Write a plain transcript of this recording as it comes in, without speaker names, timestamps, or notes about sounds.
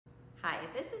Hi,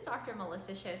 this is Dr.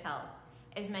 Melissa Chotel.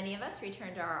 As many of us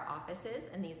return to our offices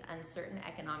in these uncertain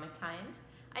economic times,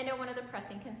 I know one of the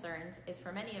pressing concerns is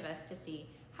for many of us to see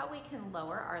how we can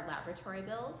lower our laboratory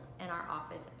bills and our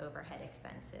office overhead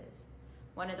expenses.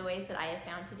 One of the ways that I have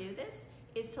found to do this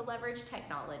is to leverage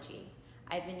technology.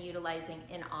 I've been utilizing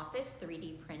in-office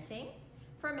 3D printing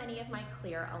for many of my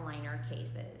clear aligner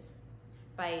cases.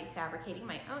 By fabricating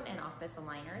my own in-office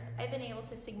aligners, I've been able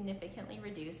to significantly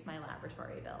reduce my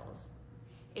laboratory bills.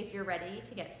 If you're ready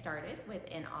to get started with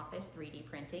in-office 3D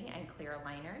printing and clear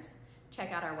aligners,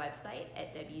 check out our website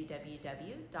at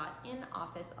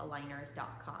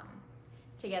www.inofficealigners.com.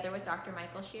 Together with Dr.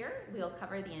 Michael Shear, we'll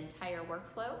cover the entire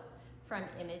workflow from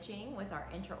imaging with our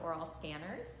intraoral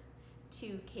scanners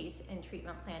to case and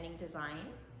treatment planning design,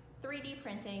 3D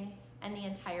printing, and the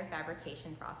entire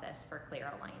fabrication process for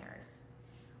clear aligners.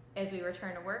 As we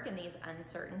return to work in these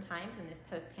uncertain times in this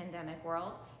post-pandemic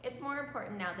world, it's more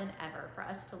important now than ever for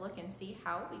us to look and see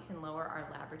how we can lower our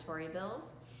laboratory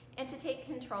bills and to take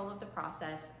control of the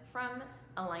process from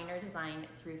aligner design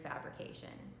through fabrication.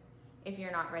 If you're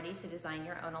not ready to design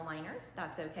your own aligners,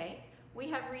 that's okay. We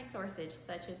have resources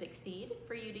such as Exceed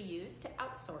for you to use to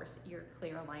outsource your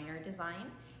clear aligner design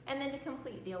and then to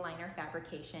complete the aligner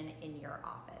fabrication in your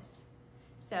office.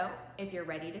 So if you're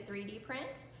ready to 3D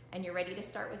print and you're ready to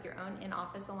start with your own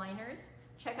in-office aligners,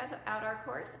 check out our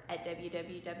course at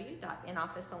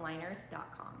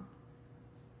www.inofficealigners.com.